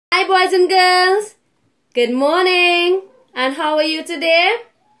boys and girls. Good morning. And how are you today?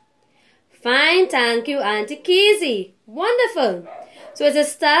 Fine, thank you, Auntie Kizzy. Wonderful. So it's the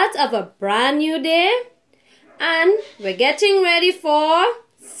start of a brand new day. And we're getting ready for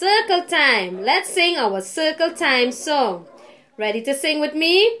circle time. Let's sing our circle time song. Ready to sing with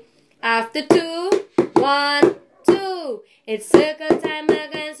me? After 2, 1, 2. It's circle time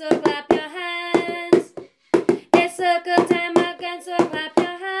again, so clap your hands. It's circle time again, so clap your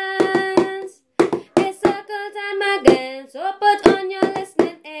hands. It's circle time again, so put on your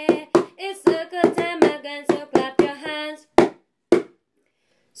listening ear. It's circle time again, so clap your hands.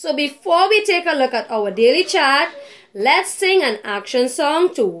 So before we take a look at our daily chart, let's sing an action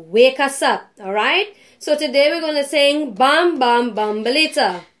song to wake us up, alright? So today we're going to sing Bam Bam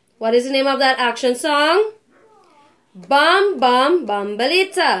Bambalita. What is the name of that action song? Bam Bam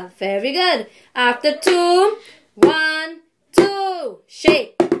Bambalita. Very good. After 2, 1, 2.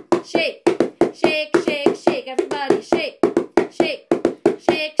 Shake, shake, shake, shake, shake. Everybody shake, shake,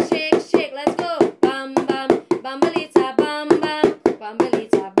 shake, shake, shake. Let's go. Bam Bam Bambalita. Bam Bam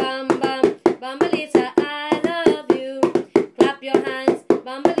Bambalita. Bam Bam Bambalita. I love you. Clap your hands.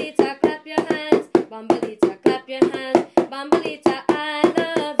 Bambalita. Clap your hands. Bambalita. Clap your hands. Bambalita. I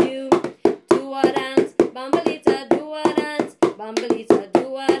love you. Do a dance. Bambalita. Do a dance. Bambalita.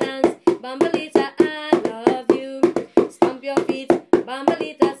 Do a dance. Bambalita. I love you. Stomp your feet.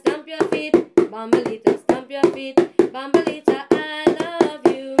 Bambalita. Stomp your feet. Bambalita. Stomp your feet. Bambalita. I love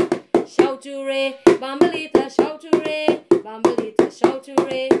you. Shout hooray. Bambalita. Shout hooray. Bambalita. Shout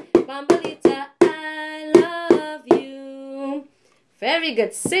hooray. Bambalita. I love you. Very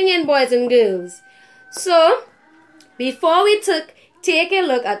good singing, boys and girls. So, before we take a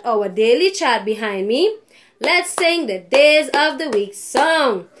look at our daily chart behind me, let's sing the Days of the Week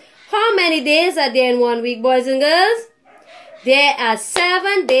song. How many days are there in 1 week, boys and girls? There are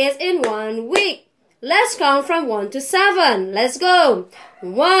 7 days in 1 week. Let's count from 1 to 7. Let's go.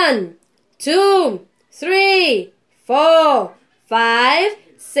 1, 2, 3, 4, 5,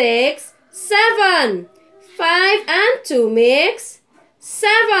 6, 7. 5 and 2 makes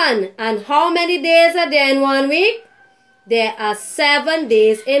 7. And how many days are there in 1 week? There are 7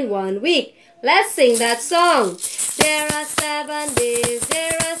 days in 1 week. Let's sing that song. There are 7 days,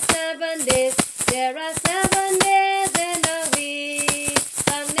 there are 7 days, there are 7 days in a week.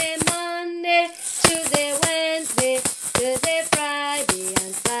 Sunday, Monday, Tuesday, Wednesday, Thursday, Friday,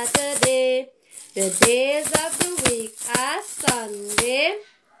 and Saturday. The days of the week are Sunday,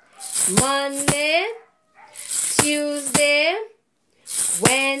 Monday, Tuesday,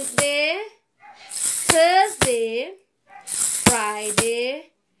 Wednesday, Thursday,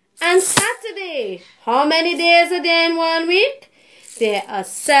 Friday, and Saturday. How many days are there in 1 week? There are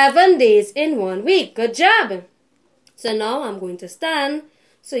 7 days in 1 week. Good job. So now I'm going to stand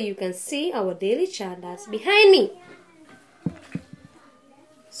so you can see our daily chart that's behind me.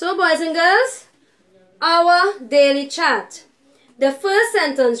 So boys and girls, our daily chart. The first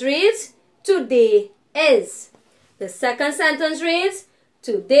sentence reads, today is. The second sentence reads,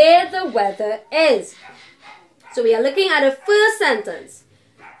 today the weather is. So we are looking at the first sentence.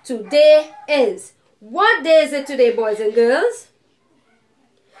 Today is. What day is it today, boys and girls?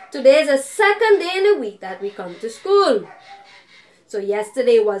 Today is the second day in the week that we come to school. So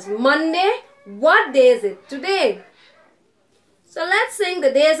yesterday was Monday. What day is it today? So let's sing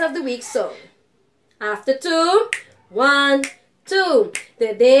the Days of the Week song. After 2, 1, 2.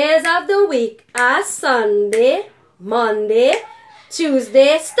 The days of the week are Sunday, Monday,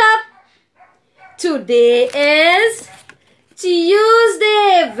 Tuesday. Stop. Today is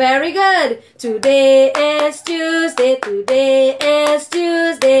Tuesday. Very good. Today is Tuesday. Today is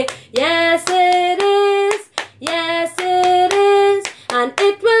Tuesday. Yes, it is. Yes, it is. And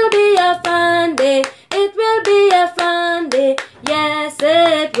it will be a fun day. It will be a fun day. Yes,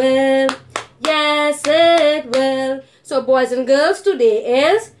 it will. Yes, it will. So, boys and girls, today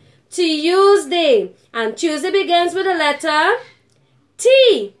is Tuesday. And Tuesday begins with the letter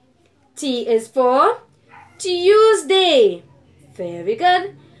T. T is for Tuesday. Very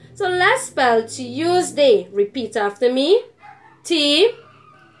good. So let's spell Tuesday. Repeat after me. T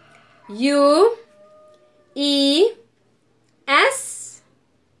U E S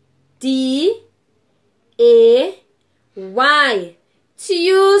D A Y.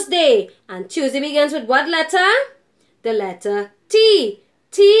 Tuesday. And Tuesday begins with what letter? The letter T.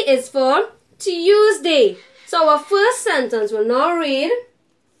 T is for Tuesday. So our first sentence will now read,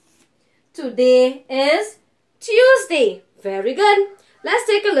 today is Tuesday. Very good. Let's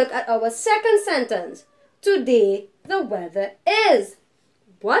take a look at our second sentence. Today the weather is.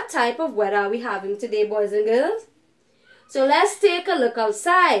 What type of weather are we having today, boys and girls? So let's take a look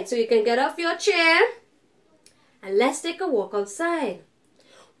outside. So you can get off your chair and let's take a walk outside.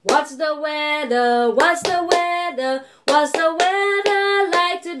 What's the weather? What's the weather? What's the weather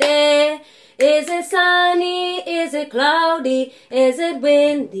like today? Is it sunny? Is it cloudy? Is it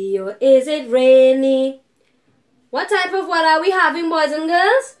windy or is it rainy? What type of weather are we having, boys and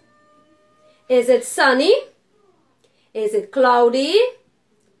girls? Is it sunny? Is it cloudy?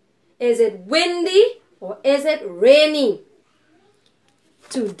 Is it windy or is it rainy?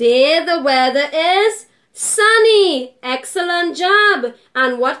 Today the weather is sunny. Excellent job.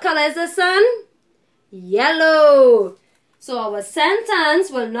 And what color is the sun? Yellow. So our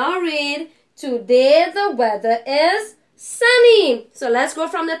sentence will now read, today the weather is sunny. So let's go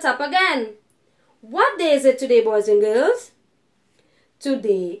from the top again. What day is it today, boys and girls?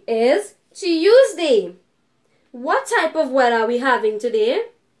 Today is Tuesday. What type of weather are we having today?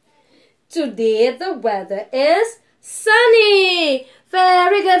 Today the weather is sunny.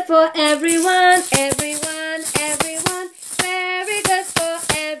 Very good for everyone, everyone, everyone. Very good for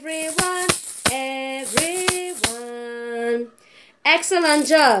everyone, everyone. Excellent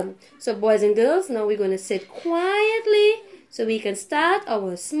job. So boys and girls, now we're going to sit quietly so we can start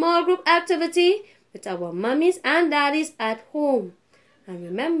our small group activity with our mummies and daddies at home. And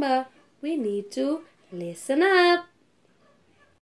remember, we need to listen up.